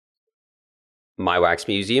My Wax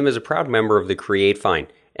Museum is a proud member of the Create Fine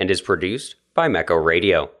and is produced by Mecco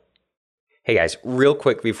Radio. Hey guys, real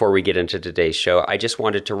quick before we get into today's show, I just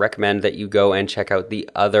wanted to recommend that you go and check out the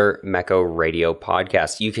other Mecco Radio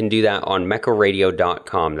podcasts. You can do that on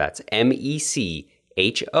meccoradio.com. That's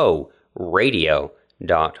MECHO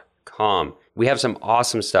radio.com. We have some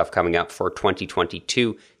awesome stuff coming up for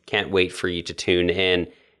 2022. Can't wait for you to tune in.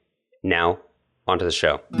 Now, onto the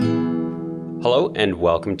show. Hello and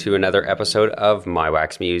welcome to another episode of My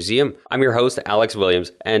Wax Museum. I'm your host, Alex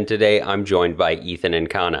Williams, and today I'm joined by Ethan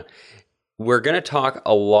Nkana. We're going to talk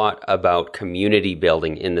a lot about community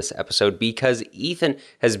building in this episode because Ethan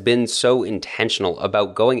has been so intentional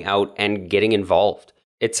about going out and getting involved.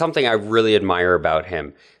 It's something I really admire about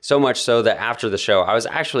him, so much so that after the show, I was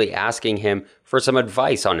actually asking him for some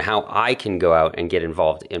advice on how I can go out and get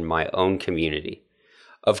involved in my own community.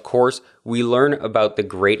 Of course, we learn about the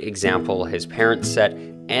great example his parents set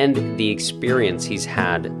and the experience he's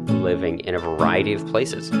had living in a variety of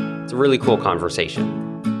places. It's a really cool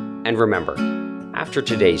conversation. And remember, after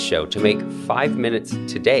today's show, to make 5 minutes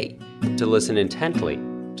today to listen intently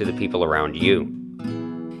to the people around you.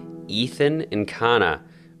 Ethan Nkana,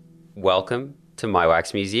 welcome to My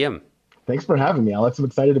Wax Museum. Thanks for having me, Alex. I'm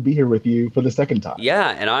excited to be here with you for the second time.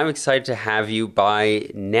 Yeah, and I'm excited to have you.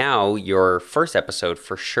 By now, your first episode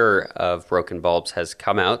for sure of Broken Bulbs has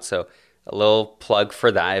come out, so a little plug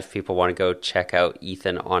for that if people want to go check out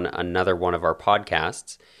Ethan on another one of our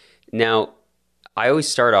podcasts. Now, I always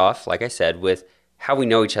start off, like I said, with how we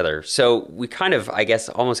know each other. So we kind of, I guess,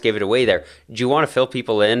 almost gave it away there. Do you want to fill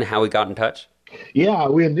people in how we got in touch? Yeah,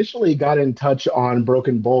 we initially got in touch on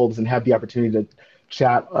Broken Bulbs and had the opportunity to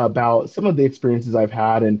chat about some of the experiences I've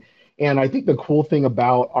had. And I think the cool thing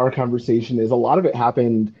about our conversation is a lot of it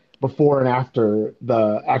happened before and after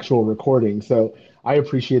the actual recording. So I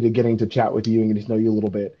appreciated getting to chat with you and get to know you a little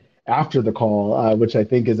bit after the call, which I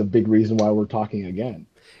think is a big reason why we're talking again.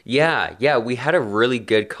 Yeah, we had a really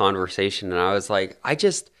good conversation, and I was like,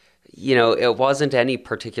 it wasn't any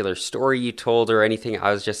particular story you told or anything.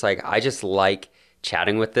 I was just like, I just like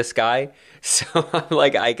chatting with this guy. So I'm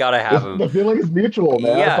like, I gotta have him. The feeling is mutual,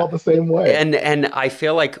 man. Yeah. I felt the same way. And I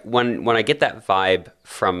feel like when I get that vibe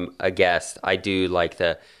from a guest, I do like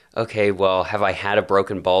okay, well, have I had a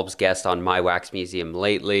Broken Bulbs guest on My Wax Museum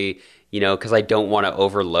lately? Because I don't want to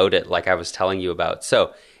overload it like I was telling you about.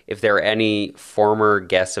 So if there are any former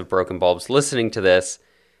guests of Broken Bulbs listening to this,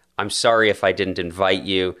 I'm sorry if I didn't invite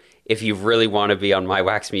you. If you really want to be on My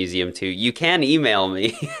Wax Museum too, you can email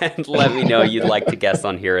me and let me know you'd like to guest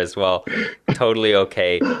on here as well. Totally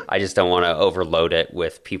okay. I just don't want to overload it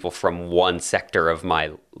with people from one sector of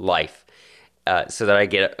my life so that I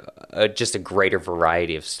get just a greater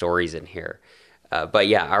variety of stories in here. But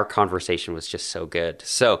yeah, our conversation was just so good.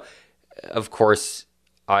 So, of course,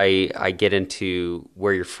 I get into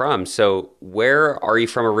where you're from. So where are you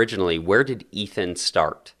from originally? Where did Ethan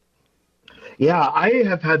start? Yeah, I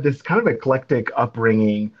have had this kind of eclectic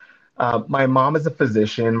upbringing. My mom is a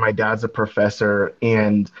physician, my dad's a professor,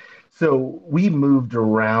 and so we moved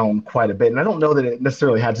around quite a bit. And I don't know that it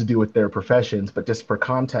necessarily had to do with their professions, but just for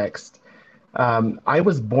context, I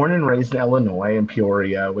was born and raised in Illinois, in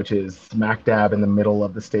Peoria, which is smack dab in the middle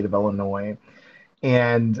of the state of Illinois.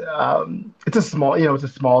 And it's a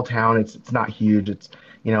small town. It's not huge. It's,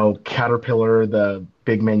 Caterpillar, the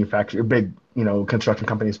big manufacturer, construction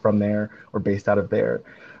companies from there or based out of there.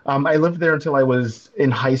 I lived there until I was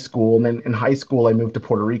in high school. And then in high school, I moved to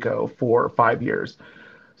Puerto Rico for 5 years.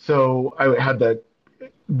 So I had the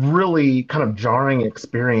really kind of jarring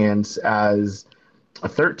experience as a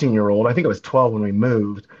 13-year-old. I think I was 12 when we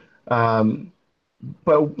moved.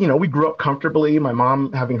 But, we grew up comfortably, my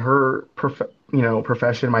mom having her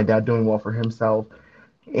profession, my dad doing well for himself.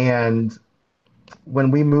 And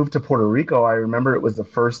when we moved to Puerto Rico, I remember it was the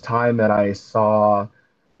first time that I saw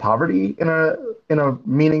poverty in a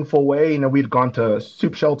meaningful way. We'd gone to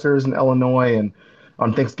soup shelters in Illinois, and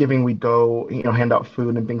on Thanksgiving we'd go, hand out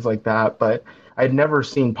food and things like that. But I'd never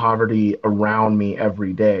seen poverty around me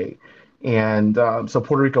every day. And so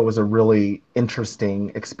Puerto Rico was a really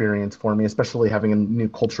interesting experience for me, especially having a new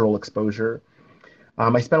cultural exposure.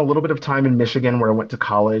 I spent a little bit of time in Michigan where I went to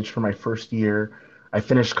college for my first year. I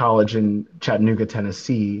finished college in Chattanooga,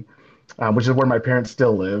 Tennessee, which is where my parents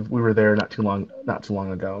still live. We were there not too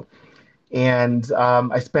long ago. And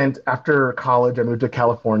after college, I moved to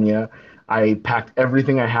California. I packed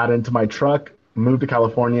everything I had into my truck, moved to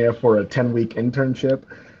California for a 10-week internship,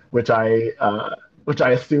 which I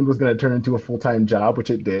assumed was going to turn into a full-time job, which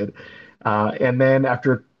it did. And then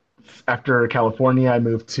after California, I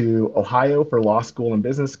moved to Ohio for law school and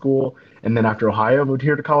business school. And then after Ohio, I moved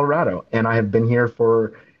here to Colorado. And I have been here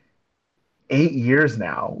for 8 years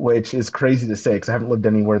now, which is crazy to say because I haven't lived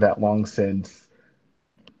anywhere that long since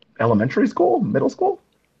elementary school, middle school.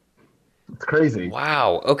 It's crazy.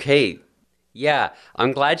 Wow. Okay. Yeah.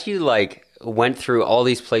 I'm glad you like went through all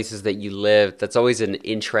these places that you lived. That's always an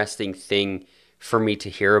interesting thing for me to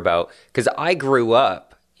hear about because I grew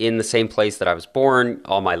up in the same place that I was born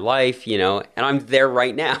all my life, and I'm there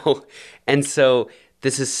right now. And so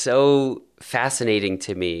this is so fascinating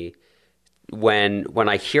to me when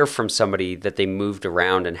I hear from somebody that they moved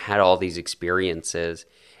around and had all these experiences.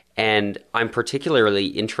 And I'm particularly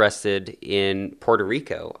interested in Puerto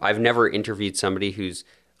Rico. I've never interviewed somebody who's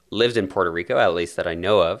lived in Puerto Rico, at least that I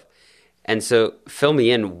know of. And so fill me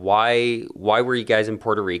in. Why were you guys in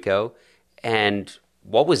Puerto Rico? And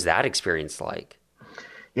what was that experience like?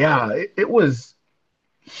 Yeah, it was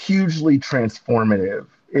hugely transformative,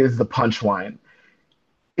 is the punchline.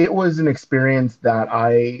 It was an experience that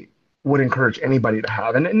I would encourage anybody to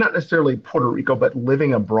have, and not necessarily Puerto Rico, but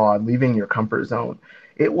living abroad, leaving your comfort zone.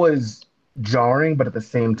 It was jarring, but at the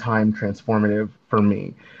same time transformative for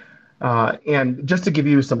me. And just to give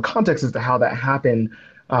you some context as to how that happened,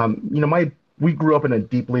 my we grew up in a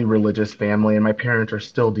deeply religious family, and my parents are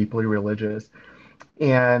still deeply religious.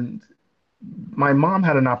 And my mom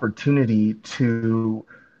had an opportunity to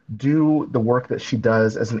do the work that she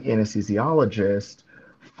does as an anesthesiologist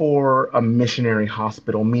for a missionary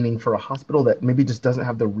hospital, meaning for a hospital that maybe just doesn't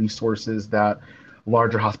have the resources that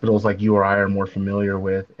larger hospitals like you or I are more familiar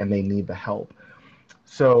with, and they need the help.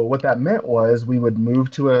 So what that meant was we would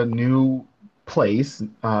move to a new place.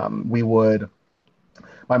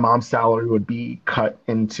 My mom's salary would be cut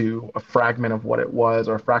into a fragment of what it was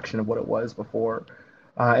or a fraction of what it was before.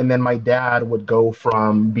 And then my dad would go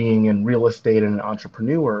from being in real estate and an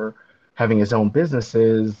entrepreneur, having his own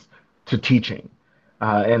businesses, to teaching.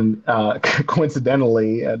 And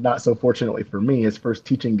coincidentally, and not so fortunately for me, his first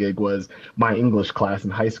teaching gig was my English class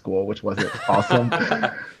in high school, which wasn't awesome.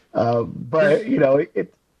 But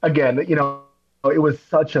again, it was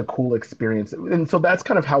such a cool experience, and so that's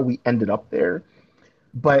kind of how we ended up there.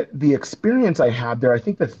 But the experience I had there, I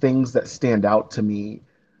think the things that stand out to me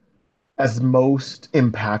as most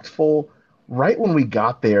impactful, right when we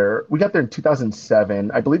got there in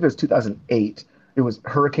 2007. I believe it was 2008. It was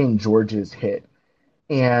Hurricane George's hit.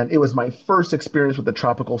 And it was my first experience with the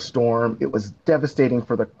tropical storm. It was devastating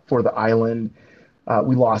for the island.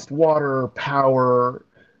 We lost water, power.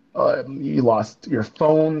 You lost your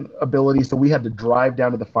phone ability, so we had to drive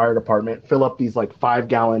down to the fire department, fill up these like 5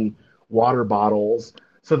 gallon water bottles,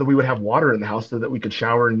 so that we would have water in the house, so that we could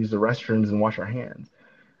shower and use the restrooms and wash our hands.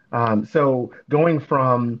 So going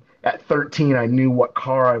from at 13, I knew what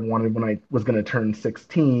car I wanted when I was going to turn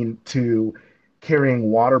 16, to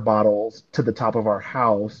carrying water bottles to the top of our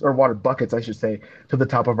house, or water buckets, I should say, to the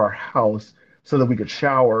top of our house so that we could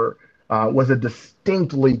shower, was a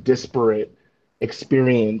distinctly disparate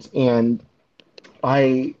experience. And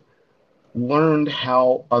I learned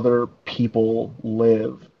how other people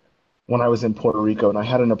live when I was in Puerto Rico. And I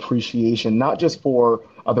had an appreciation not just for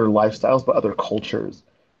other lifestyles, but other cultures.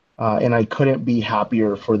 And I couldn't be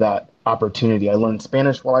happier for that opportunity. I learned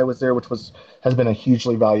Spanish while I was there, which has been a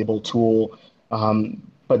hugely valuable tool.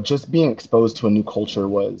 But just being exposed to a new culture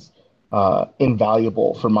was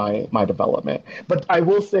invaluable for my development. But I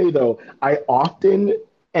will say though, I often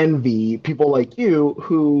envy people like you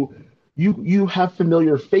who you have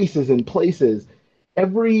familiar faces and places.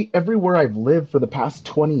 Everywhere I've lived for the past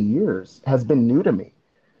 20 years has been new to me.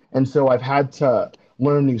 And so I've had to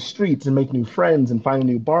learn new streets and make new friends and find a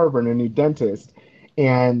new barber and a new dentist.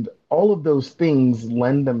 And all of those things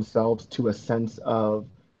lend themselves to a sense of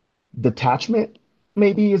detachment,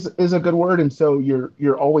 maybe is a good word. And so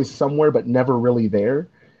you're always somewhere but never really there.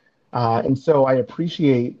 And so I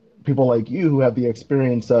appreciate people like you who have the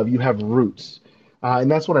experience of you have roots. And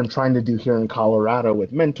that's what I'm trying to do here in Colorado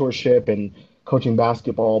with mentorship and coaching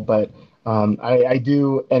basketball. But I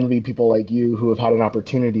do envy people like you who have had an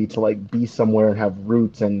opportunity to like be somewhere and have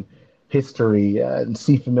roots and history, and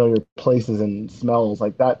see familiar places and smells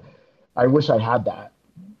like that. I wish I had that.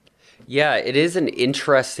 Yeah, it is an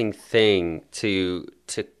interesting thing to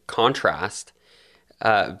contrast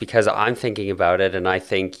because I'm thinking about it and I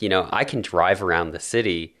think, I can drive around the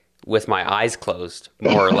city with my eyes closed,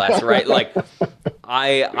 more or less, right? Like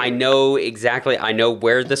I know exactly, I know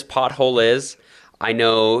where this pothole is. I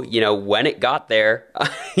know, when it got there,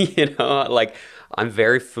 like I'm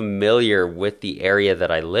very familiar with the area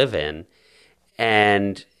that I live in.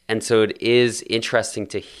 And so it is interesting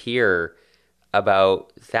to hear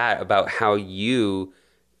about that, about how you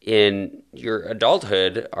in your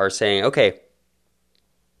adulthood are saying, okay,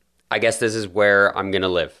 I guess this is where I'm going to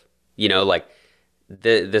live. Like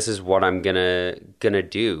this is what I'm gonna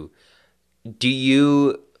do. Do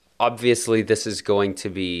you obviously this is going to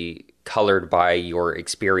be colored by your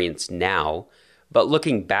experience now, but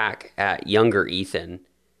looking back at younger Ethan,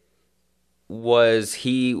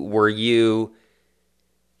 were you,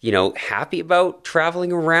 happy about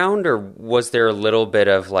traveling around, or was there a little bit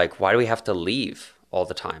of like, why do we have to leave all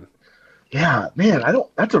the time? Yeah, man, I don't,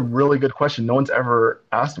 that's a really good question. No one's ever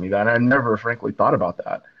asked me that. And I never frankly thought about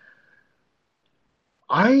that.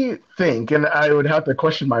 I think, and I would have to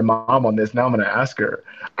question my mom on this. Now I'm going to ask her.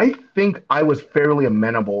 I think I was fairly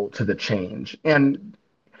amenable to the change. And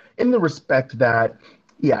in the respect that,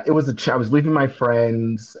 yeah, I was leaving my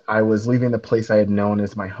friends. I was leaving the place I had known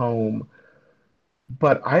as my home.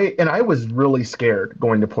 And I was really scared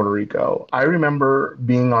going to Puerto Rico. I remember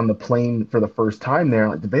being on the plane for the first time there.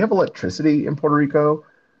 Like, did they have electricity in Puerto Rico?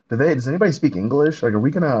 Does anybody speak English? Like, are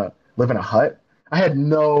we gonna live in a hut? I had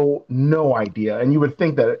no idea. And you would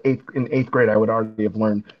think that in eighth grade, I would already have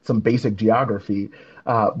learned some basic geography.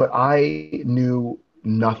 But I knew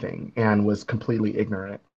nothing and was completely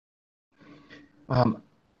ignorant. Um,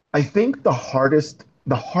 I think the hardest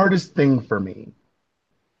thing for me,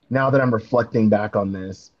 now that I'm reflecting back on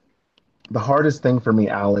this, the hardest thing for me,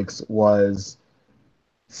 Alex, was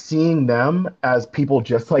seeing them as people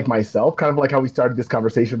just like myself, kind of like how we started this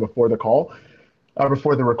conversation before the call,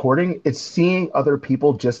 before the recording. It's seeing other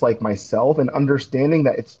people just like myself and understanding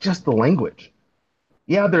that it's just the language.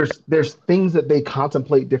 Yeah, there's things that they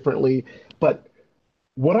contemplate differently, but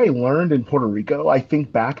what I learned in Puerto Rico, I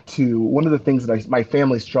think back to one of the things that my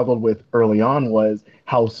family struggled with early on was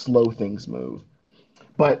how slow things move.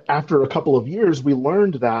 But after a couple of years, we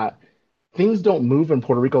learned that things don't move in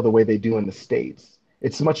Puerto Rico the way they do in the States.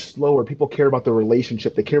 It's much slower. People care about the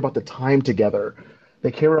relationship. They care about the time together.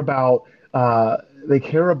 They care about uh, they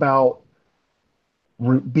care about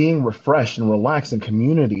being refreshed and relaxed in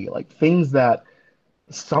community, like things that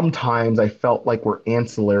sometimes I felt like were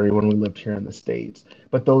ancillary when we lived here in the States.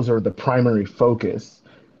 But those are the primary focus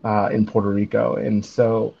in Puerto Rico. And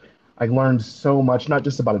so I learned so much, not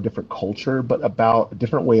just about a different culture, but about a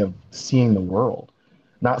different way of seeing the world,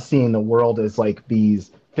 not seeing the world as like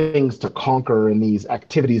these things to conquer and these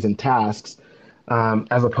activities and tasks,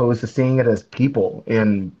 as opposed to seeing it as people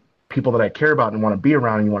and people that I care about and want to be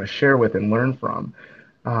around and you want to share with and learn from.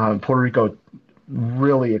 Puerto Rico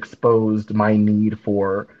really exposed my need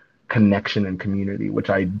for connection and community, which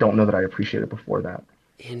I don't know that I appreciated before that.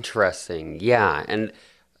 Interesting. Yeah. And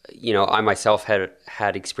I myself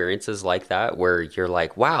had experiences like that where you're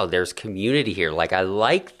like, wow, there's community here. Like, I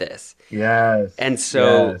like this. Yes, And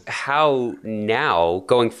so, yes. how now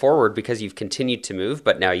going forward, because you've continued to move,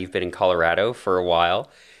 but now you've been in Colorado for a while,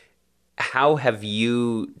 how have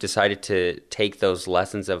you decided to take those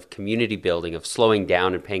lessons of community building, of slowing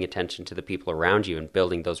down and paying attention to the people around you and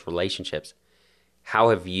building those relationships? How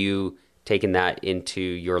have you taken that into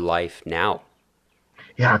your life now?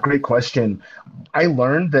 Yeah, great question. I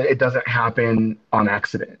learned that it doesn't happen on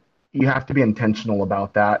accident. You have to be intentional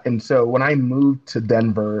about that. And so when I moved to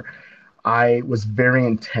Denver, I was very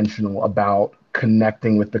intentional about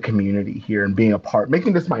connecting with the community here and being a part,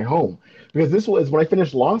 making this my home. Because this was when I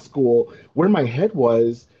finished law school, where my head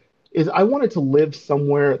was, is I wanted to live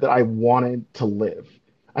somewhere that I wanted to live.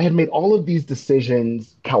 I had made all of these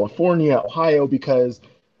decisions, California, Ohio, because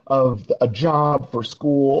of a job for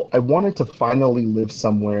school. I wanted to finally live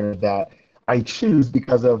somewhere that I choose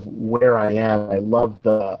because of where I am. I love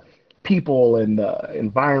the people and the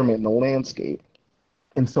environment and the landscape.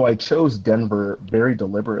 And so I chose Denver very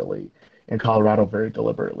deliberately and Colorado very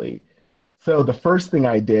deliberately. So the first thing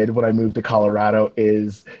I did when I moved to Colorado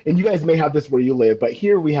is, and you guys may have this where you live, but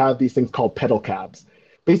here we have these things called pedal cabs.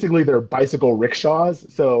 Basically, they're bicycle rickshaws.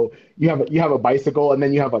 So you have a bicycle and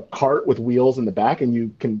then you have a cart with wheels in the back, and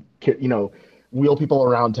you can wheel people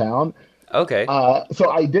around town. Okay. So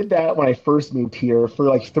I did that when I first moved here for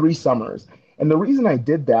like 3 summers. And the reason I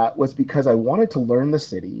did that was because I wanted to learn the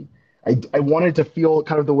city. I wanted to feel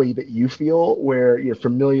kind of the way that you feel, where you're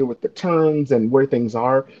familiar with the turns and where things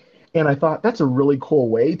are. And I thought that's a really cool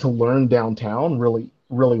way to learn downtown really,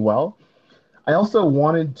 really well. I also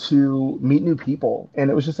wanted to meet new people, and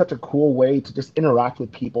it was just such a cool way to just interact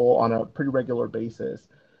with people on a pretty regular basis.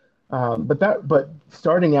 But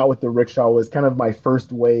starting out with the rickshaw was kind of my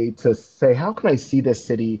first way to say, how can I see this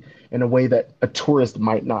city in a way that a tourist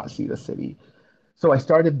might not see the city? So I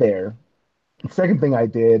started there. The second thing I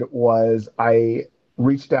did was I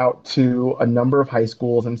reached out to a number of high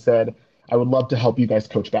schools and said, I would love to help you guys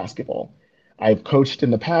coach basketball. I've coached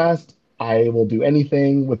in the past. I will do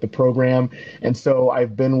anything with the program. And so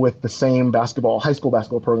I've been with the same high school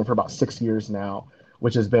basketball program for about 6 years now,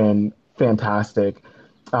 which has been fantastic.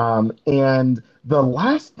 And the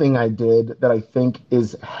last thing I did that I think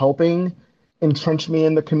is helping entrench me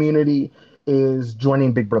in the community is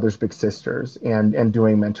joining Big Brothers Big Sisters and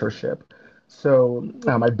doing mentorship. So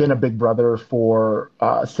I've been a big brother for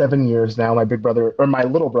 7 years now. My big brother, or my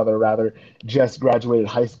little brother rather, just graduated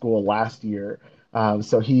high school last year.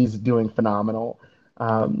 So he's doing phenomenal.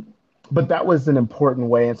 Um, but that was an important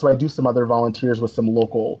way. And so I do some other volunteers with some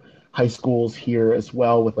local high schools here as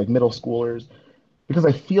well with like middle schoolers because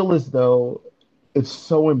I feel as though it's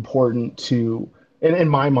so important to, in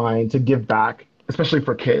my mind, to give back, especially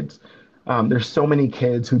for kids. There's so many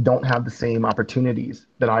kids who don't have the same opportunities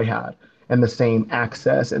that I had and the same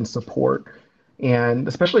access and support, and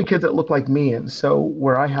especially kids that look like me. And so,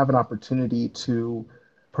 where I have an opportunity to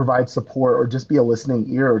provide support or just be a listening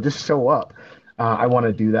ear or just show up, I want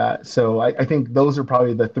to do that. So, I think those are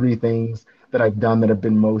probably the three things that I've done that have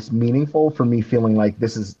been most meaningful for me feeling like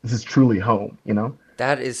this is truly home, you know?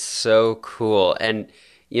 That is so cool. And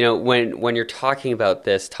when you're talking about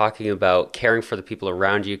this, talking about caring for the people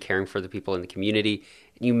around you, caring for the people in the community,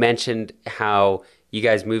 you mentioned how you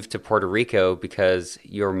guys moved to Puerto Rico because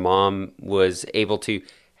your mom was able to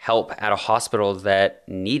help at a hospital that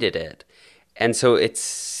needed it. And so it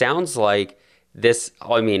sounds like this,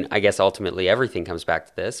 I mean, I guess ultimately everything comes back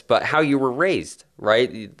to this, but how you were raised,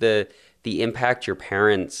 right? The impact your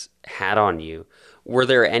parents had on you. Were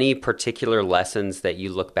there any particular lessons that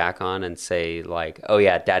you look back on and say like, oh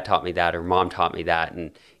yeah, dad taught me that or mom taught me that,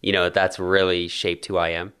 and that's really shaped who I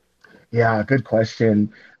am? Yeah, good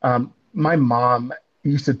question. My mom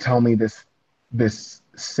used to tell me this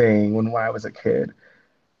saying when I was a kid,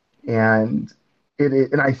 and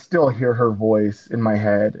and I still hear her voice in my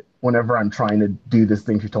head whenever I'm trying to do this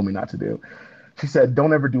thing she told me not to do. She said,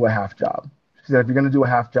 "Don't ever do a half job." She said, "If you're going to do a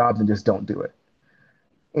half job, then just don't do it."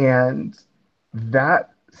 And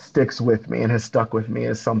that sticks with me and has stuck with me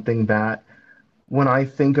as something that when I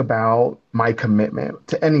think about my commitment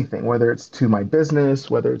to anything, whether it's to my business,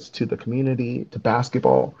 whether it's to the community, to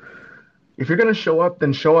basketball, if you're going to show up,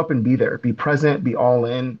 then show up and be there, be present, be all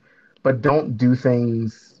in, but don't do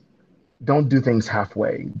things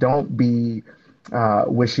halfway. Don't be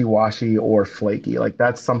wishy-washy or flaky. Like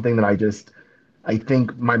that's something that I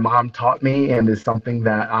think my mom taught me and is something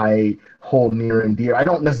that I hold near and dear. I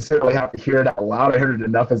don't necessarily have to hear it out loud. I heard it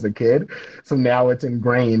enough as a kid, so now it's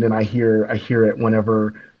ingrained, and I hear it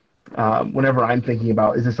whenever I'm thinking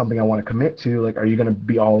about is this something I want to commit to? Like, are you going to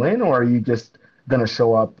be all in, or are you just going to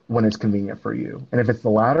show up when it's convenient for you? And if it's the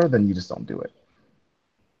latter, then you just don't do it.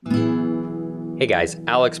 Hey guys,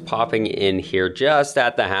 Alex popping in here just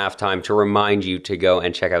at the halftime to remind you to go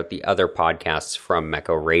and check out the other podcasts from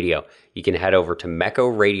Mecco Radio. You can head over to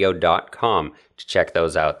meccoradio.com to check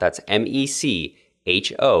those out. That's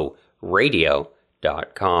MECHO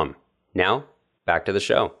radio.com. Now, back to the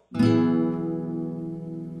show.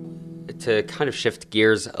 To kind of shift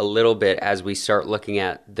gears a little bit as we start looking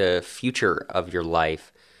at the future of your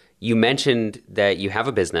life, you mentioned that you have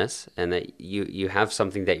a business and that you have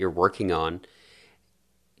something that you're working on.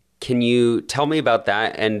 Can you tell me about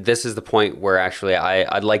that? And this is the point where actually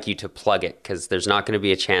I'd like you to plug it because there's not going to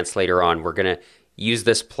be a chance later on. We're going to use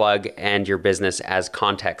this plug and your business as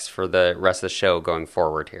context for the rest of the show going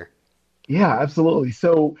forward here. Yeah, absolutely.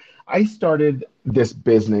 So I started this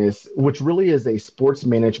business, which really is a sports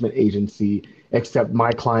management agency, except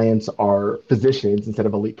my clients are physicians instead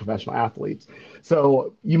of elite professional athletes.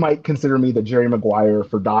 So you might consider me the Jerry Maguire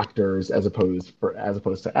for doctors as opposed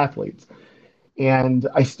to athletes. And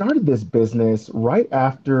I started this business right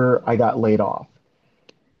after I got laid off.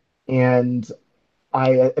 And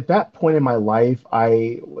at that point in my life,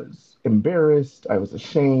 I was embarrassed. I was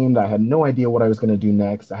ashamed. I had no idea what I was going to do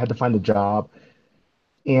next. I had to find a job.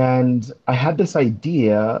 And I had this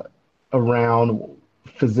idea around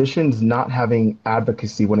physicians not having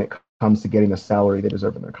advocacy when it comes to getting the salary they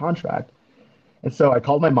deserve in their contract. And so I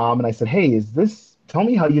called my mom and I said, "Hey, tell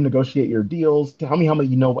me how you negotiate your deals. Tell me how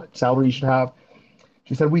many, what salary you should have."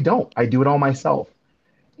 She said, "We don't. I do it all myself."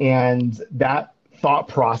 And that thought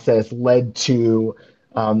process led to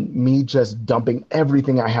me just dumping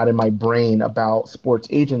everything I had in my brain about sports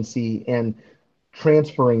agency and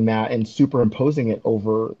transferring that and superimposing it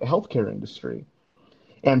over the healthcare industry.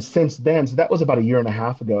 And since then, so that was about a year and a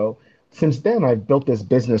half ago. Since then, I've built this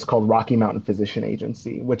business called Rocky Mountain Physician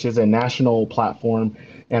Agency, which is a national platform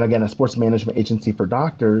and again, a sports management agency for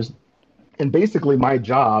doctors. And basically, my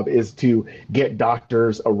job is to get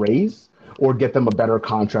doctors a raise or get them a better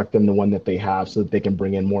contract than the one that they have so that they can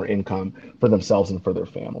bring in more income for themselves and for their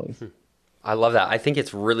families. I love that. I think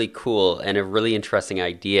it's really cool and a really interesting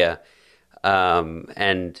idea.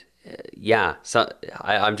 And Yeah, so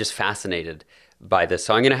I'm just fascinated by this.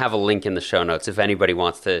 So I'm going to have a link in the show notes if anybody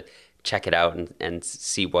wants to check it out and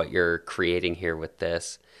see what you're creating here with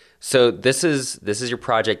this. So this is your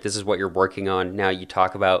project. This is what you're working on now. You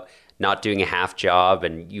talk about not doing a half job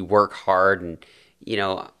and you work hard, and you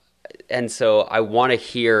know, and so I want to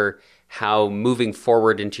hear how moving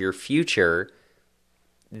forward into your future,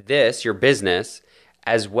 this your business,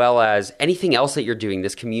 as well as anything else that you're doing,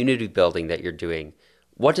 this community building that you're doing.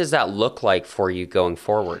 What does that look like for you going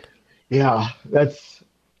forward? Yeah,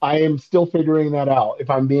 I am still figuring that out, if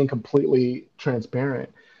I'm being completely transparent.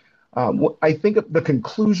 I think the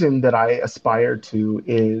conclusion that I aspire to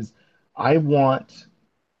is I want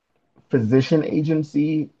physician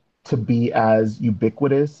agency to be as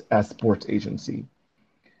ubiquitous as sports agency.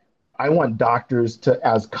 I want doctors to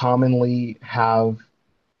as commonly have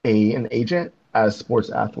an agent as sports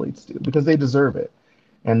athletes do because they deserve it.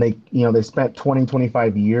 And they spent 20,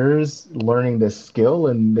 25 years learning this skill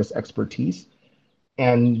and this expertise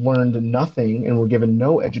and learned nothing and were given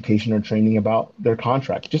no education or training about their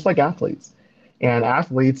contracts, just like athletes. And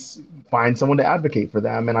athletes find someone to advocate for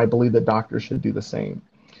them. And I believe that doctors should do the same.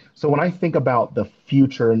 So when I think about the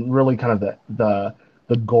future and really kind of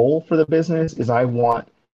the goal for the business is I want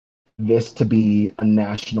this to be a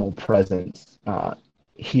national presence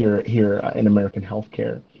here in American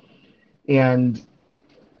healthcare. And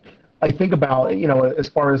I think about, as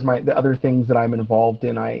far as the other things that I'm involved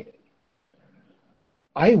in, I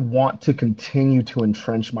want to continue to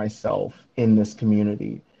entrench myself in this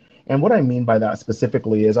community. And what I mean by that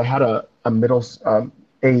specifically is I had a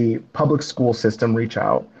public school system reach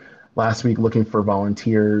out last week looking for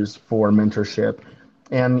volunteers for mentorship.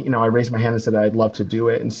 And, I raised my hand and said I'd love to do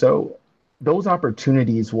it. And so those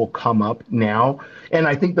opportunities will come up now. And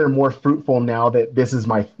I think they're more fruitful now that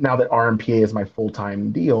now that RMPA is my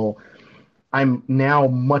full-time deal. I'm now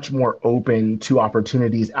much more open to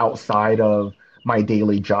opportunities outside of my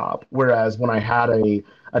daily job. Whereas when I had a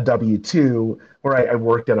W-2 where I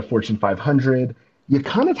worked at a Fortune 500, you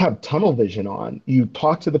kind of have tunnel vision on. You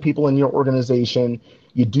talk to the people in your organization,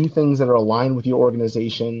 you do things that are aligned with your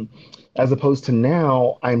organization, as opposed to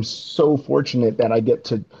now, I'm so fortunate that I get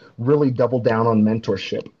to really double down on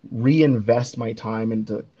mentorship, reinvest my time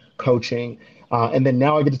into coaching. And then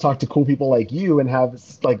now I get to talk to cool people like you and have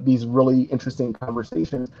like these really interesting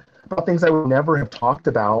conversations about things I would never have talked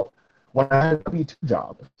about when I had a W-2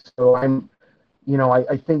 job. So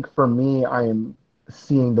I think for me, I am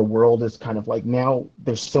seeing the world as kind of like now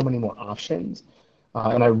there's so many more options.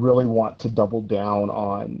 And I really want to double down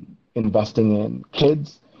on investing in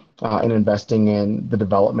kids and investing in the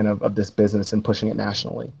development of this business and pushing it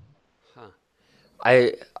nationally. Huh.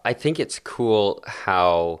 I think it's cool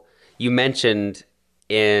how you mentioned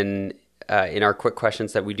in our quick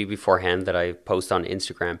questions that we do beforehand that I post on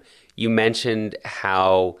Instagram. You mentioned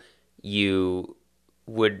how you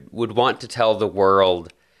would want to tell the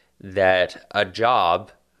world that a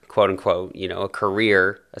job, quote unquote, a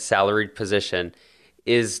career, a salaried position,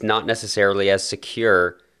 is not necessarily as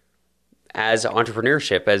secure as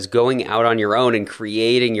entrepreneurship, as going out on your own and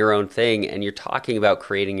creating your own thing. And you're talking about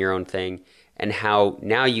creating your own thing and how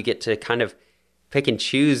now you get to kind of pick and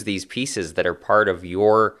choose these pieces that are part of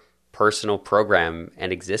your personal program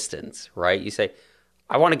and existence, right? You say,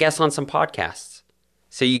 I want to guest on some podcasts.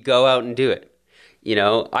 So you go out and do it.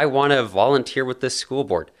 I want to volunteer with this school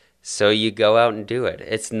board. So you go out and do it.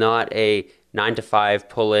 It's not a 9 to 5,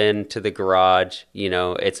 pull in to the garage,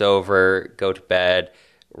 it's over, go to bed,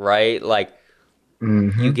 right? Like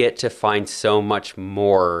you get to find so much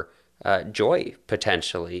more joy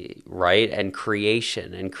potentially, right? And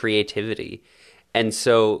creation and creativity. And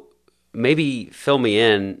so maybe fill me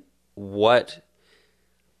in, what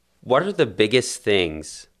are the biggest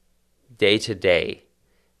things day to day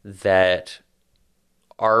that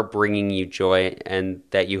are bringing you joy and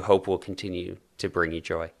that you hope will continue to bring you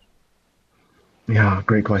joy? Yeah,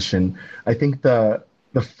 great question. I think the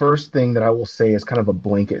first thing that I will say is kind of a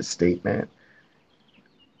blanket statement.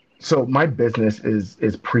 So my business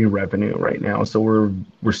is pre-revenue right now. So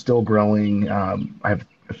we're still growing. I have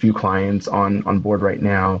a few clients on board right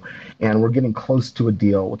now, and we're getting close to a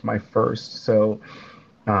deal with my first. So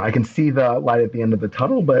I can see the light at the end of the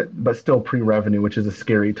tunnel, but still pre-revenue, which is a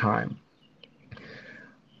scary time.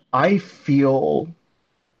 I feel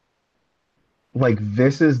like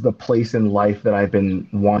this is the place in life that I've been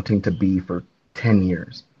wanting to be for 10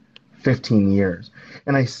 years, 15 years.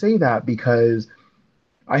 And I say that because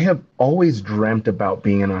I have always dreamt about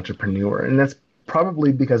being an entrepreneur. And that's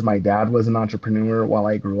probably because my dad was an entrepreneur while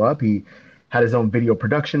I grew up. He had his own video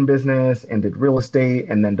production business and did real estate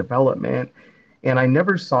and then development. And I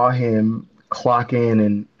never saw him clock in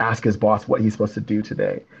and ask his boss what he's supposed to do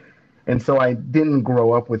today. And so I didn't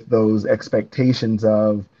grow up with those expectations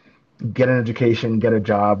of get an education, get a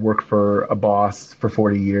job, work for a boss for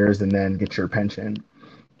 40 years, and then get your pension.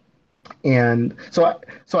 And so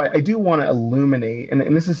I do want to illuminate,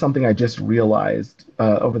 and this is something I just realized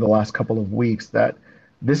over the last couple of weeks, that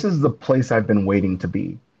this is the place I've been waiting to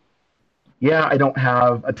be. Yeah, I don't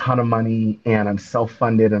have a ton of money and I'm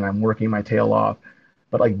self-funded and I'm working my tail off,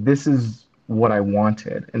 but like this is what I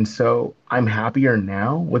wanted. And so I'm happier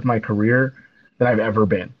now with my career than I've ever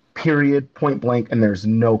been. Period, point blank, and there's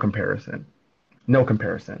no comparison. No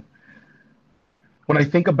comparison. When I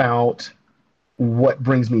think about what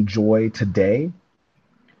brings me joy today,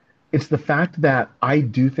 it's the fact that I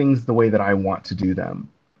do things the way that I want to do them.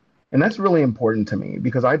 And that's really important to me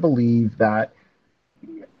because I believe that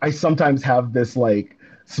I sometimes have this like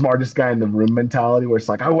smartest guy in the room mentality where it's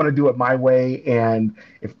like I want to do it my way, and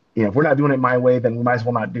if we're not doing it my way, then we might as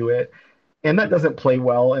well not do it. And that doesn't play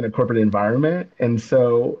well in a corporate environment. And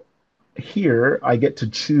so here I get to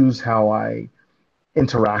choose how I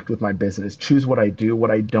interact with my business, choose what I do, what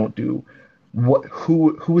I don't do,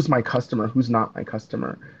 who is my customer, who's not my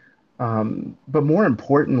customer. But more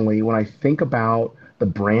importantly, when I think about the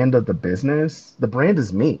brand of the business, the brand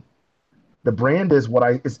is me. The brand is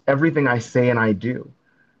everything I say and I do.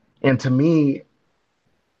 And to me,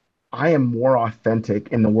 I am more authentic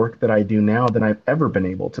in the work that I do now than I've ever been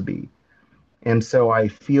able to be. And so I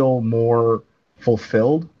feel more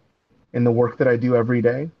fulfilled in the work that I do every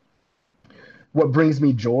day. What brings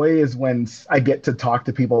me joy is when I get to talk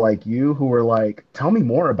to people like you who are like, tell me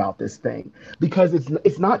more about this thing. Because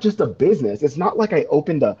it's not just a business. It's not like I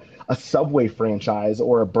opened a Subway franchise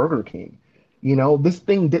or a Burger King. This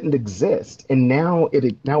thing didn't exist. And now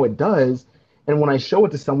it does. And when I show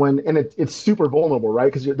it to someone, and it's super vulnerable,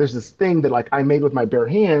 right? Because there's this thing that like I made with my bare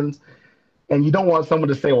hands, and you don't want someone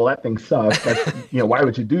to say, well, that thing sucks. That's, why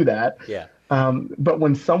would you do that? Yeah. But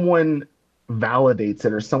when someone validates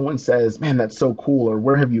it or someone says, man, that's so cool, or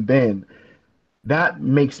where have you been? That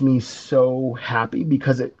makes me so happy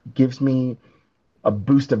because it gives me a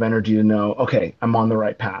boost of energy to know, okay, I'm on the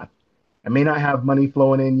right path. I may not have money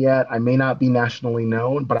flowing in yet. I may not be nationally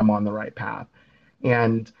known, but I'm on the right path.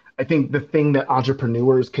 And I think the thing that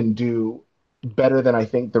entrepreneurs can do better than I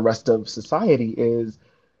think the rest of society is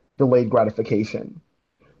delayed gratification.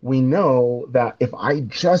 We know that if I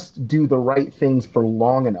just do the right things for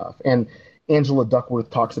long enough, and Angela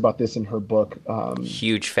Duckworth talks about this in her book.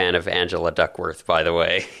 Huge fan of Angela Duckworth, by the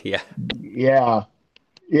way. Yeah.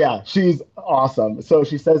 Yeah, she's awesome. So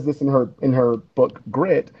she says this in her book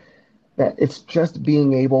Grit, that it's just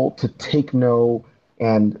being able to take no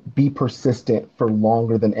and be persistent for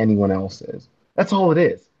longer than anyone else is. That's all it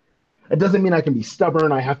is. It doesn't mean I can be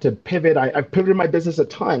stubborn. I have to pivot. I've pivoted my business a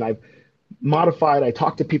ton. I've modified. I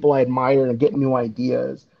talk to people I admire and get new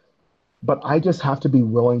ideas. But I just have to be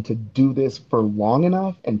willing to do this for long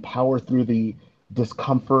enough and power through the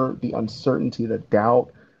discomfort, the uncertainty, the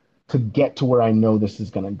doubt to get to where I know this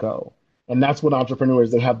is going to go. And that's what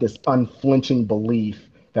entrepreneurs, they have this unflinching belief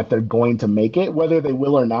that they're going to make it, whether they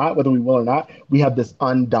will or not, whether we will or not. We have this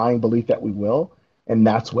undying belief that we will. And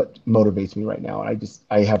that's what motivates me right now.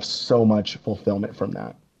 I have so much fulfillment from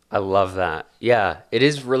that. I love that. Yeah, it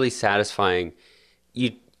is really satisfying.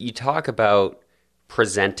 You talk about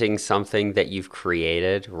presenting something that you've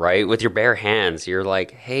created, right? With your bare hands. You're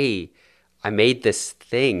like, hey, I made this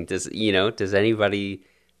thing. Does anybody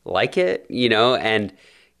like it? And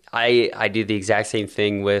I do the exact same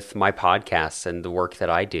thing with my podcasts and the work that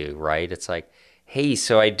I do, right? It's like, hey,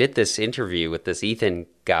 so I did this interview with this Ethan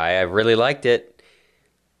guy. I really liked it.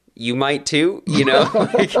 You might too,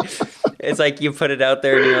 It's like you put it out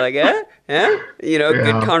there and you're like,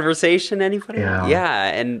 good conversation, anybody? Yeah.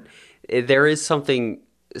 And there is something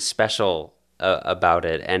special about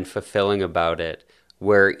it and fulfilling about it,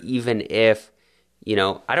 where even if,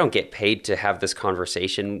 I don't get paid to have this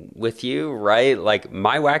conversation with you, right? Like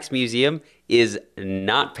my wax museum is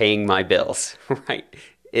not paying my bills, right?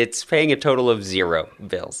 It's paying a total of 0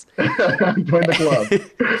 bills. Join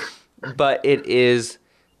the club. But it is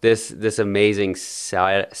this amazing,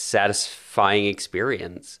 satisfying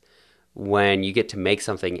experience when you get to make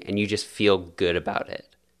something and you just feel good about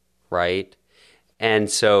it, right? And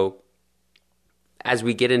so as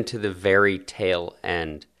we get into the very tail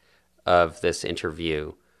end of this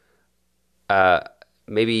interview,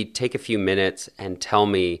 maybe take a few minutes and tell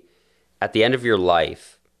me, at the end of your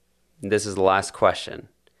life, this is the last question,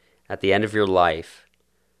 at the end of your life,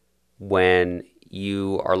 when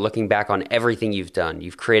you are looking back on everything you've done,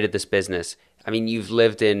 you've created this business. I mean, you've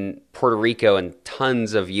lived in Puerto Rico and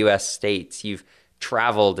tons of U.S. states. You've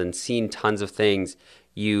traveled and seen tons of things.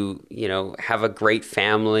 You know, have a great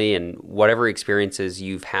family and whatever experiences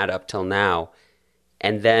you've had up till now,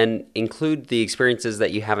 and then include the experiences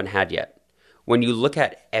that you haven't had yet. When you look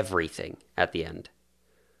at everything at the end,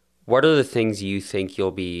 what are the things you think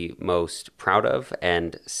you'll be most proud of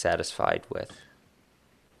and satisfied with?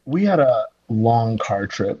 We had a long car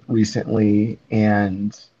trip recently,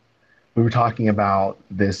 and we were talking about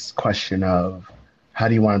this question of how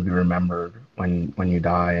do you want to be remembered when you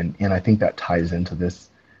die, and I think that ties into this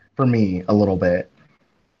for me a little bit.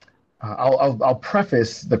 I'll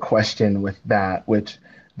preface the question with that, which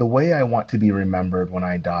the way I want to be remembered when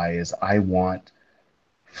I die is I want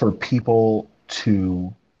for people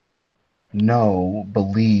to know,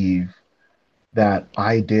 believe that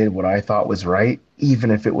I did what I thought was right,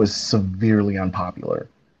 even if it was severely unpopular,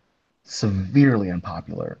 severely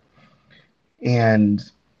unpopular. And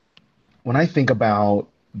when I think about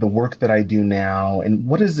the work that I do now and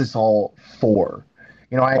what is this all for?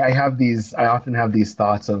 I often have these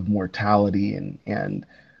thoughts of mortality and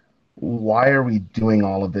why are we doing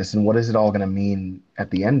all of this and what is it all going to mean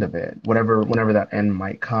at the end of it, whenever that end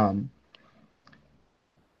might come.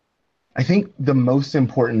 I think the most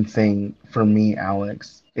important thing for me,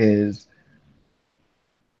 Alex, is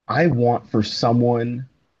I want for someone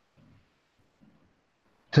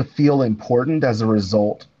to feel important as a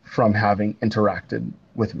result from having interacted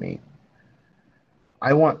with me.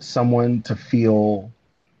 I want someone to feel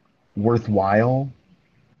worthwhile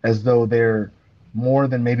as though they're more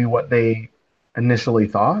than maybe what they initially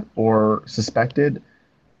thought or suspected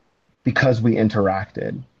because we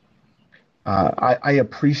interacted.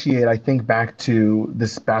 I think back to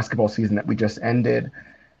this basketball season that we just ended,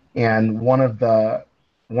 and one of the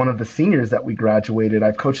seniors that we graduated,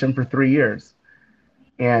 I've coached him for 3 years,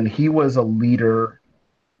 and he was a leader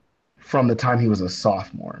from the time he was a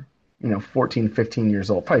sophomore, 14, 15 years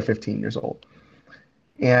old, probably 15 years old.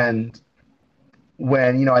 And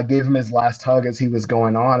when, I gave him his last hug as he was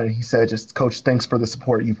going on, and he said, just coach, thanks for the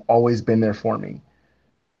support. You've always been there for me.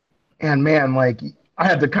 And man, like I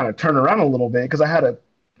had to kind of turn around a little bit because I had a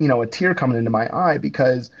tear coming into my eye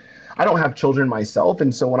because I don't have children myself.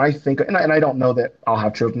 And so when I think, and I don't know that I'll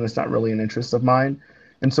have children, it's not really an interest of mine.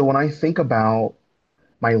 And so when I think about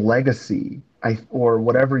my legacy, or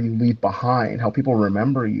whatever you leave behind, how people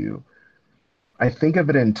remember you, I think of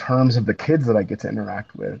it in terms of the kids that I get to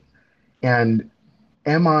interact with. And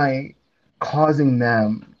am I causing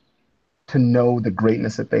them to know the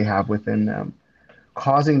greatness that they have within them,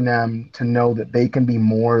 causing them to know that they can be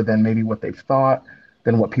more than maybe what they've thought,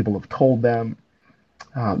 than what people have told them?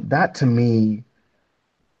 That to me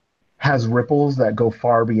has ripples that go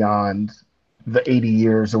far beyond the 80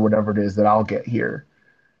 years or whatever it is that I'll get here.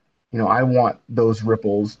 I want those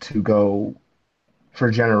ripples to go for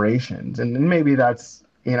generations. And maybe that's,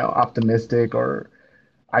 optimistic or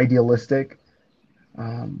idealistic.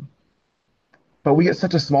 Um, but we get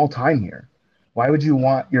such a small time here. Why would you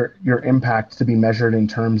want your impact to be measured in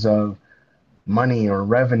terms of money or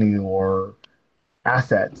revenue or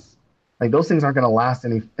assets? Like those things aren't going to last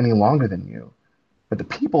any longer than you. But the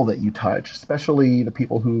people that you touch, especially the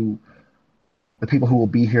people who will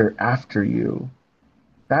be here after you,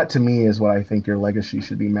 that to me is what I think your legacy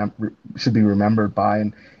should be remembered by.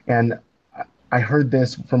 And I heard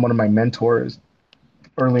this from one of my mentors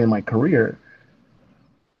early in my career,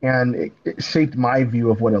 and it shaped my view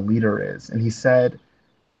of what a leader is. And he said,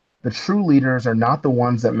 the true leaders are not the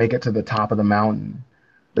ones that make it to the top of the mountain.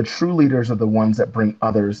 The true leaders are the ones that bring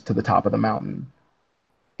others to the top of the mountain.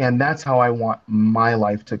 And that's how I want my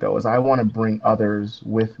life to go, is I want to bring others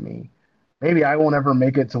with me. Maybe I won't ever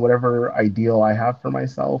make it to whatever ideal I have for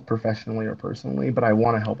myself, professionally or personally, but I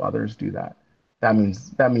want to help others do that. That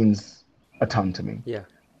means a ton to me. Yeah.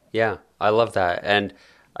 Yeah, I love that. And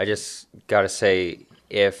I just got to say,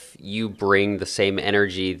 if you bring the same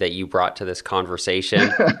energy that you brought to this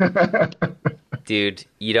conversation, dude,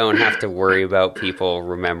 you don't have to worry about people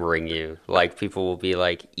remembering you. Like, people will be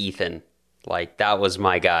like, Ethan, like, that was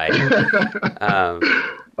my guy.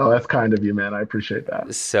 Oh, that's kind of you, man. I appreciate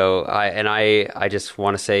that. So I just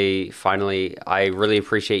want to say, finally, I really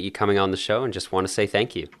appreciate you coming on the show and just want to say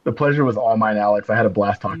thank you. The pleasure was all mine, Alex. I had a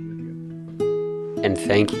blast talking with you. And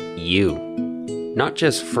thank you, not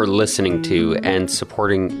just for listening to and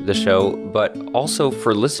supporting the show, but also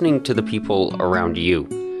for listening to the people around you.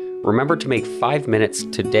 Remember to make 5 minutes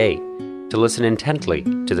today to listen intently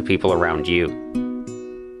to the people around you.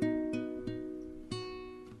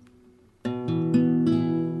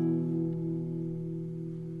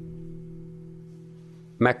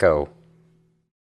 Mecco.